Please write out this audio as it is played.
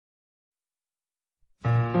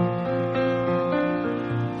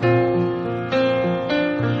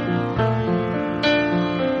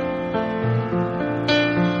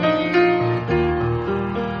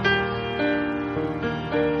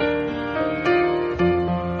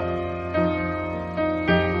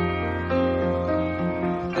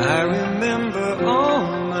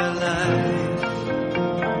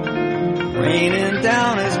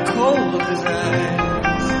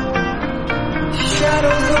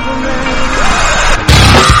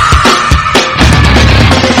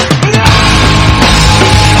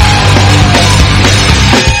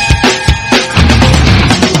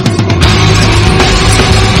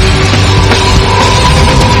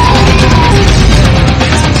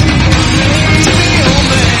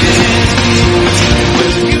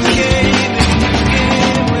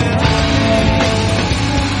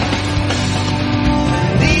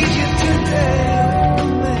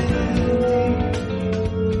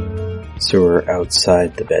So we're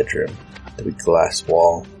outside the bedroom. The big glass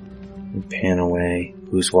wall. We pan away.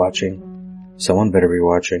 Who's watching? Someone better be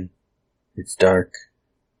watching. It's dark.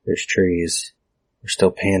 There's trees. We're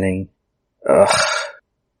still panning.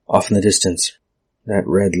 Off in the distance. That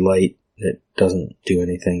red light that doesn't do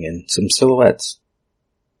anything, and some silhouettes.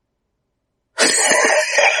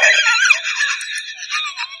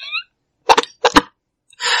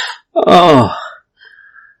 Oh,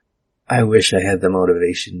 I wish I had the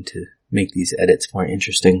motivation to make these edits more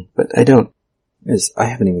interesting, but I don't, as I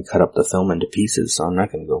haven't even cut up the film into pieces, so I'm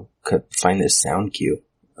not going to go find this sound cue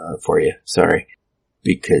for you. Sorry.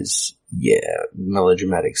 Because, yeah,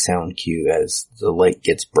 melodramatic sound cue as the light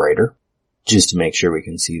gets brighter, just to make sure we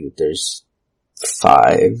can see that there's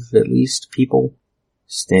 5, at least, people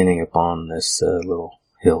standing up on this little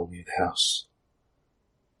hill near the house.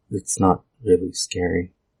 It's not really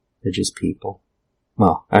scary. They're just people.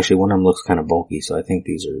 Well, actually, one of them looks kind of bulky, so I think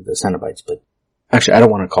these are the Cenobites, but actually, I don't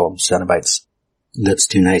want to call them Cenobites. That's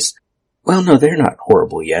too nice. Well, no, they're not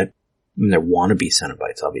horrible yet. I mean, they're wannabe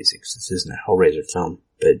Cenobites, obviously, because this isn't a Hellraiser film,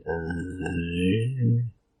 but,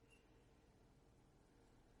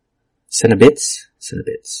 Cenobits?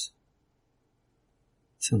 Cenobits.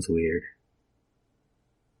 Sounds weird.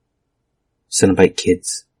 Cenobite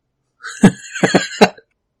kids.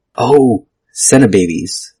 Oh,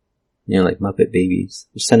 Cenobabies. You know, like Muppet Babies.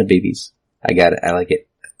 Cenobabies. I got it. I like it.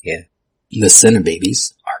 Yeah. The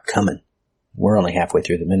Cenobabies are coming. We're only halfway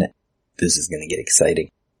through the minute. This is gonna get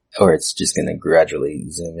exciting. Or it's just gonna gradually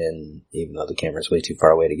zoom in, even though the camera's way too far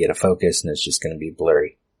away to get a focus, and it's just gonna be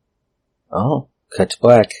blurry. Oh, cut to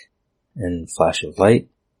black. And flash of light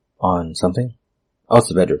on something. Oh, it's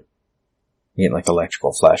the bedroom. You get like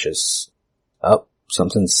electrical flashes. Oh,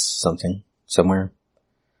 something's something. Somewhere.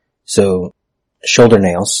 So, shoulder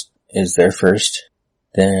nails is there first.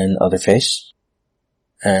 Then other face.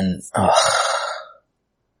 And,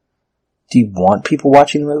 do you want people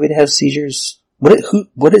watching the movie to have seizures?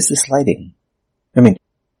 What is this lighting? I mean,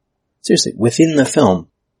 seriously, within the film,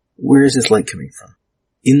 where is this light coming from?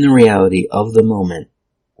 In the reality of the moment,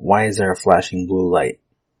 why is there a flashing blue light?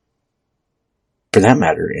 For that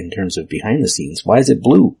matter, in terms of behind the scenes, why is it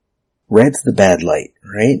blue? Red's the bad light,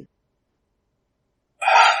 right?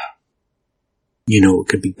 You know, it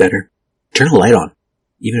could be better. Turn a light on.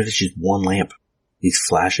 Even if it's just one lamp. These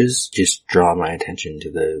flashes just draw my attention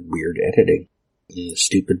to the weird editing and the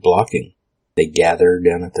stupid blocking. They gather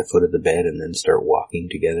down at the foot of the bed and then start walking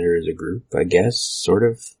together as a group, I guess, sort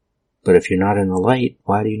of. But if you're not in the light,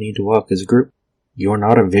 why do you need to walk as a group? You're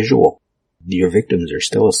not a visual. Your victims are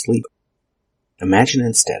still asleep. Imagine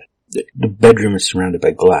instead, the bedroom is surrounded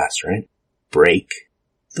by glass, right? Break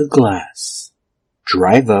the glass.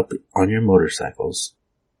 Drive up on your motorcycles.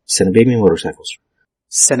 Cenobaby motorcycles.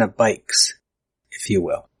 Cenobikes, if you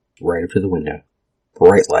will. Right up to the window.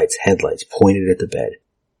 Bright lights, headlights pointed at the bed.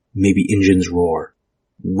 Maybe engines roar.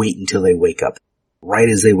 Wait until they wake up. Right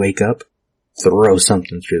as they wake up, throw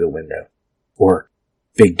something through the window. Or,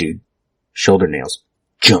 big dude, shoulder nails,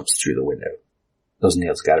 jumps through the window. Those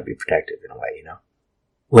nails gotta be protective in a way, you know?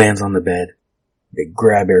 Lands on the bed. They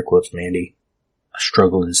grab air quotes Mandy. A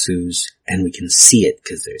struggle ensues, and we can see it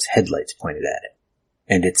because there's headlights pointed at it.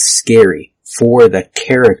 And it's scary for the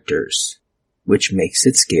characters, which makes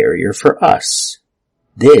it scarier for us.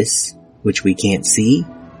 This, which we can't see,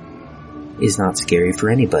 is not scary for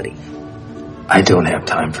anybody. I don't have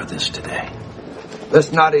time for this today.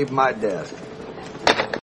 That's not even my desk.